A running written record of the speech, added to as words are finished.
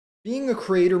Being a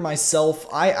creator myself,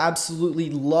 I absolutely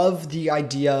love the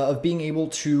idea of being able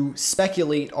to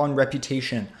speculate on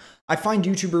reputation. I find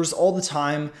YouTubers all the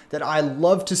time that I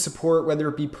love to support, whether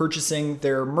it be purchasing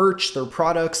their merch, their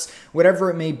products,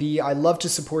 whatever it may be. I love to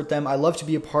support them. I love to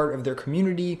be a part of their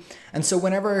community. And so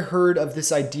whenever I heard of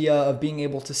this idea of being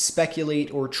able to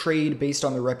speculate or trade based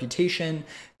on their reputation,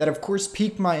 that of course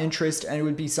piqued my interest, and it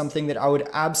would be something that I would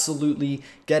absolutely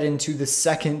get into the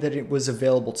second that it was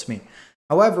available to me.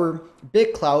 However,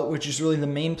 Bitclout, which is really the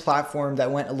main platform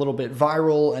that went a little bit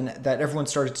viral and that everyone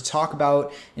started to talk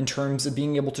about in terms of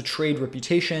being able to trade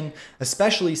reputation,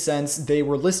 especially since they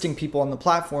were listing people on the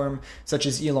platform such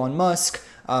as Elon Musk,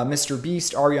 Mr.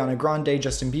 Beast, Ariana Grande,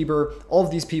 Justin Bieber, all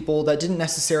of these people that didn't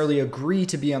necessarily agree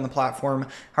to be on the platform.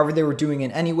 However, they were doing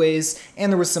it anyways, and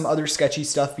there was some other sketchy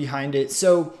stuff behind it,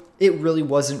 so it really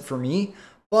wasn't for me.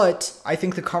 But I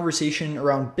think the conversation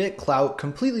around Bitclout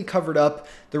completely covered up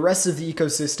the rest of the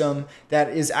ecosystem that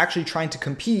is actually trying to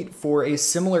compete for a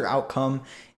similar outcome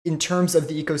in terms of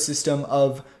the ecosystem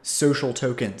of social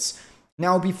tokens.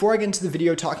 Now, before I get into the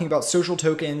video talking about social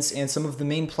tokens and some of the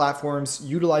main platforms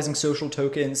utilizing social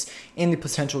tokens and the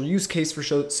potential use case for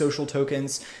social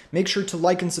tokens, make sure to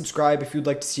like and subscribe if you'd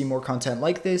like to see more content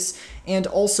like this. And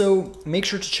also make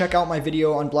sure to check out my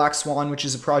video on Black Swan, which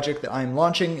is a project that I'm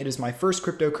launching. It is my first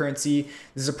cryptocurrency.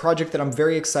 This is a project that I'm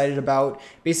very excited about.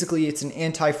 Basically, it's an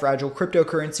anti-fragile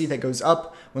cryptocurrency that goes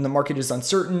up when the market is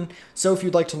uncertain. So if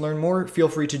you'd like to learn more, feel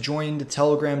free to join the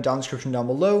Telegram down in the description down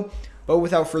below. But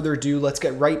without further ado, let's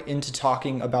get right into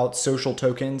talking about social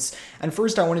tokens. And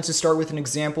first, I wanted to start with an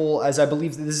example, as I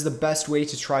believe that this is the best way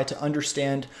to try to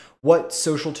understand what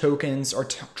social tokens are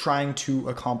trying to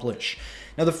accomplish.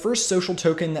 Now, the first social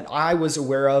token that I was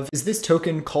aware of is this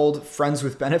token called Friends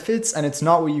with Benefits, and it's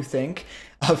not what you think.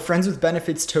 Friends with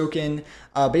Benefits token,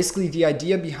 basically the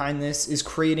idea behind this is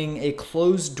creating a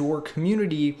closed door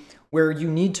community where you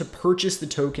need to purchase the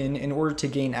token in order to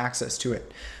gain access to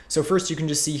it. So first, you can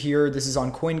just see here, this is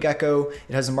on CoinGecko.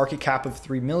 It has a market cap of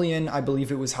 3 million. I believe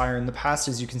it was higher in the past,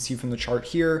 as you can see from the chart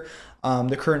here.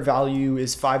 The current value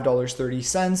is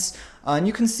 $5.30. And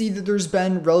you can see that there's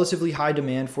been relatively high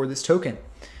demand for this token.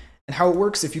 And how it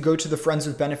works, if you go to the Friends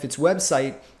with Benefits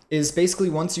website, is basically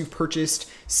once you've purchased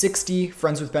 60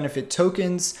 Friends with Benefit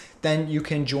tokens, then you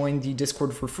can join the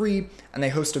Discord for free, and they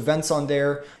host events on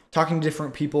there, talking to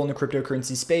different people in the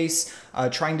cryptocurrency space,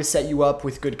 trying to set you up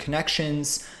with good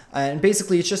connections. And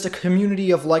basically, it's just a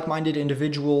community of like-minded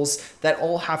individuals that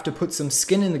all have to put some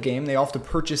skin in the game. They all have to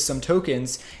purchase some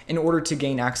tokens in order to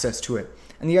gain access to it.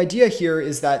 And the idea here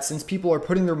is that since people are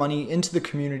putting their money into the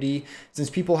community,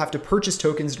 since people have to purchase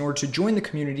tokens in order to join the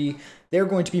community, they're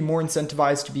going to be more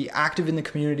incentivized to be active in the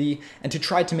community and to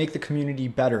try to make the community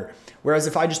better. Whereas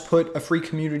if I just put a free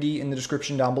community in the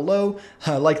description down below,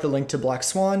 like the link to Black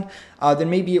Swan, then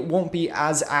maybe it won't be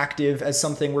as active as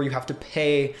something where you have to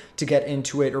pay to get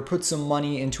into it or put some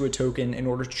money into a token in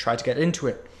order to try to get into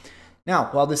it. Now,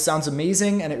 while this sounds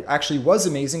amazing, and it actually was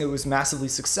amazing, it was massively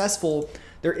successful,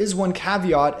 there is one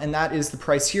caveat, and that is the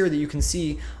price here that you can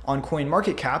see on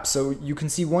CoinMarketCap. So you can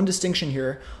see one distinction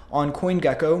here. On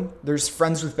CoinGecko, there's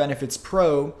Friends with Benefits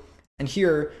Pro, and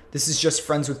here, this is just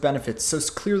Friends with Benefits. So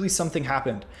clearly something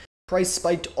happened. Price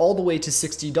spiked all the way to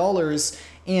 $60,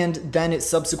 and then it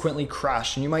subsequently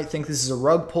crashed. And you might think this is a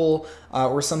rug pull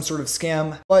or some sort of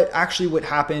scam, but actually what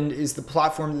happened is the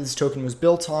platform that this token was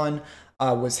built on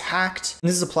was hacked. And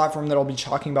this is a platform that I'll be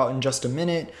talking about in just a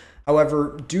minute.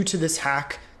 However, due to this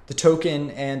hack, the token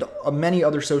and many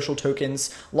other social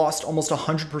tokens lost almost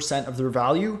 100% of their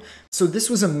value. So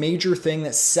this was a major thing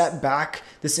that set back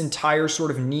this entire sort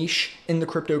of niche in the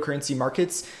cryptocurrency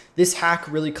markets. This hack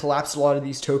really collapsed a lot of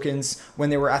these tokens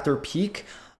when they were at their peak.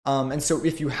 And so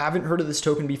if you haven't heard of this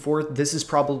token before, this is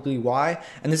probably why.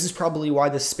 And this is probably why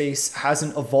the space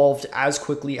hasn't evolved as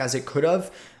quickly as it could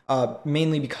have.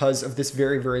 Mainly because of this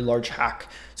very, very large hack.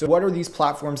 So what are these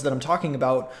platforms that I'm talking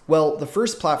about? Well, the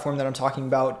first platform that I'm talking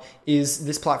about is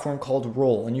this platform called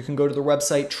Roll. And you can go to their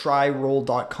website,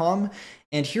 tryroll.com.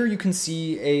 And here you can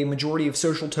see a majority of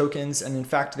social tokens. And in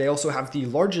fact, they also have the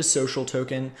largest social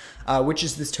token, which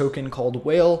is this token called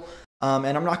Whale.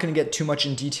 And I'm not going to get too much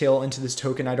in detail into this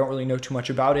token. I don't really know too much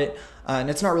about it,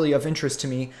 and it's not really of interest to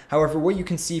me. However, what you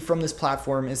can see from this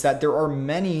platform is that there are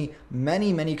many,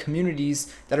 many, many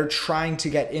communities that are trying to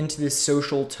get into this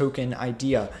social token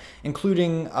idea,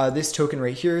 including this token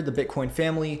right here, the Bitcoin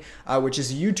family, which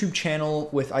is a YouTube channel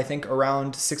with, I think,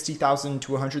 around 60,000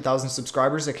 to 100,000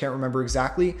 subscribers. I can't remember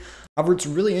exactly. However, it's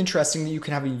really interesting that you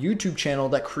can have a YouTube channel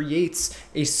that creates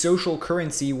a social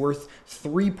currency worth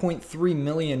 $3.3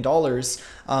 million,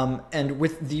 and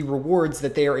with the rewards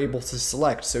that they are able to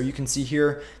select. So you can see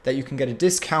here that you can get a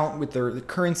discount with the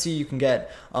currency, you can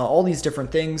get all these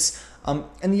different things.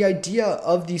 And the idea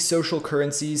of these social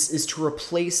currencies is to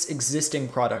replace existing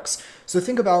products. So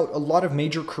think about a lot of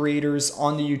major creators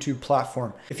on the YouTube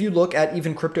platform. If you look at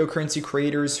even cryptocurrency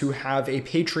creators who have a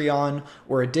Patreon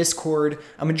or a Discord,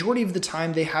 a majority of the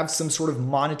time they have some sort of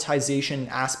monetization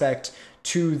aspect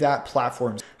to that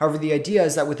platform. However, the idea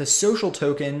is that with a social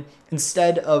token,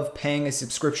 instead of paying a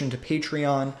subscription to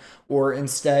Patreon or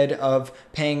instead of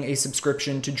paying a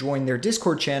subscription to join their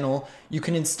Discord channel, you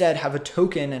can instead have a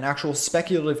token, an actual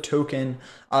speculative token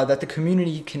that the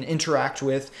community can interact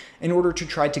with in order to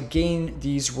try to gain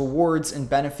these rewards and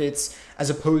benefits, as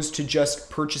opposed to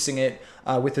just purchasing it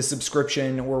with a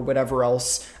subscription or whatever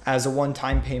else as a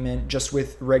one-time payment just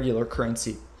with regular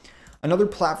currency. Another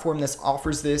platform that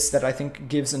offers this that I think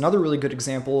gives another really good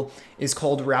example is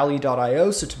called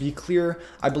Rallyio. So to be clear,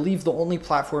 I believe the only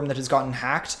platform that has gotten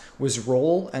hacked was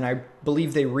Roll, and I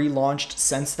believe they relaunched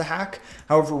since the hack.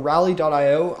 However,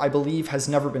 Rallyio, I believe, has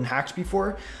never been hacked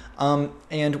before.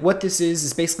 And what this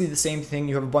is basically the same thing.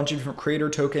 You have a bunch of different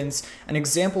creator tokens. An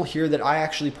example here that I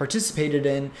actually participated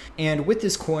in, and with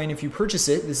this coin, if you purchase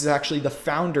it, this is actually the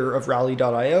founder of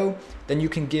Rallyio, then you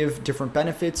can give different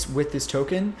benefits with this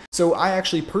token. So I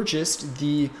actually purchased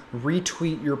the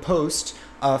retweet your post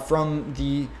from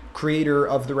the creator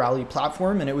of the Rally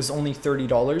platform, and it was only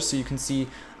 $30. So you can see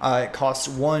it costs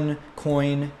 1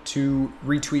 coin to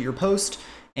retweet your post,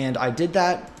 and I did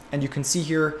that. And you can see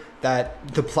here that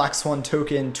the Black Swan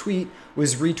token tweet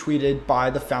was retweeted by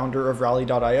the founder of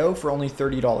Rallyio for only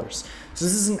 $30. So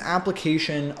this is an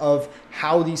application of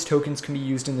how these tokens can be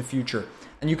used in the future.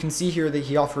 And you can see here that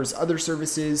he offers other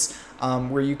services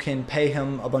where you can pay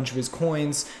him a bunch of his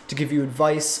coins to give you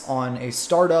advice on a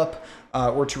startup,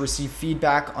 or to receive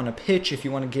feedback on a pitch if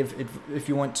you want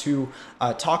to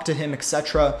talk to him,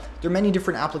 etc. There are many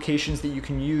different applications that you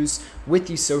can use with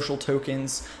these social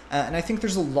tokens, and I think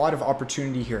there's a lot of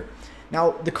opportunity here.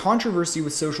 Now, the controversy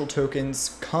with social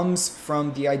tokens comes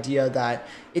from the idea that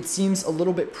it seems a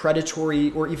little bit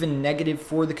predatory or even negative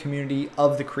for the community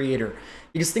of the creator.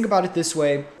 Because think about it this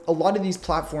way, a lot of these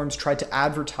platforms try to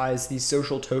advertise these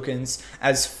social tokens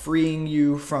as freeing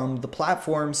you from the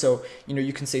platform. So,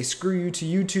 you can say screw you to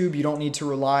YouTube, you don't need to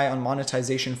rely on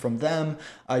monetization from them,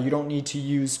 you don't need to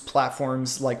use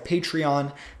platforms like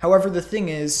Patreon. However, the thing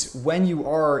is, when you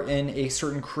are in a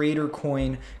certain creator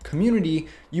coin community,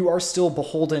 you are still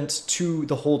beholden to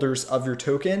the holders of your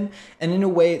token. And in a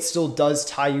way, it still does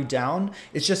tie you down.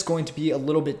 It's just going to be a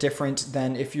little bit different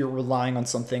than if you're relying on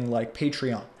something like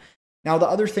Patreon. Now, the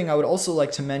other thing I would also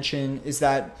like to mention is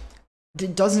that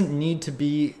it doesn't need to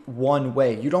be one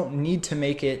way. You don't need to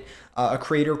make it a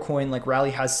creator coin like Rally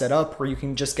has set up where you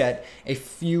can just get a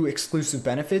few exclusive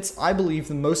benefits. I believe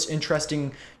the most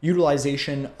interesting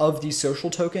utilization of these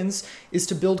social tokens is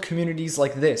to build communities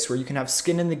like this, where you can have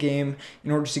skin in the game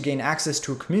in order to gain access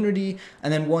to a community.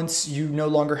 And then once you no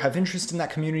longer have interest in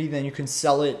that community, then you can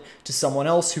sell it to someone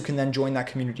else who can then join that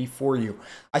community for you.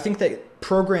 I think that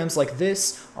programs like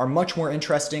this are much more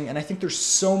interesting, and I think there's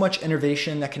so much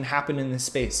innovation that can happen in this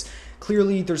space.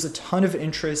 Clearly, there's a ton of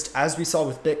interest, as we saw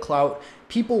with Bitclout.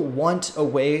 People want a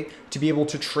way to be able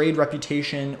to trade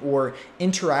reputation or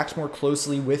interact more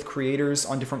closely with creators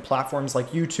on different platforms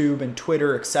like YouTube and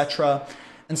Twitter, etc.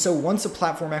 And so once a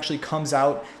platform actually comes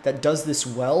out that does this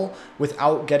well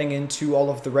without getting into all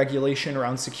of the regulation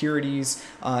around securities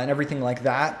and everything like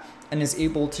that, and is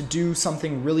able to do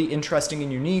something really interesting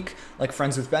and unique, like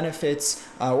friends with benefits,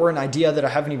 or an idea that I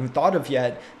haven't even thought of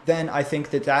yet, then I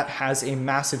think that that has a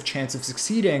massive chance of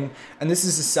succeeding. And this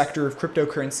is a sector of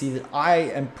cryptocurrency that I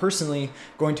am personally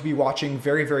going to be watching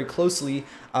very, very closely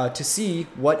to see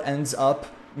what ends up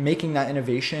making that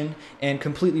innovation and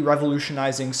completely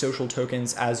revolutionizing social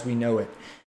tokens as we know it.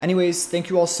 Anyways, thank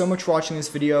you all so much for watching this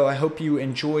video. I hope you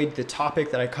enjoyed the topic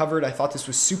that I covered. I thought this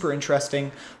was super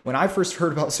interesting. When I first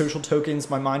heard about social tokens,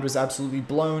 my mind was absolutely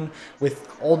blown with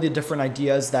all the different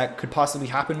ideas that could possibly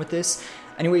happen with this.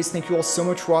 Anyways, thank you all so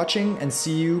much for watching, and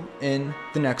see you in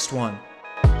the next one.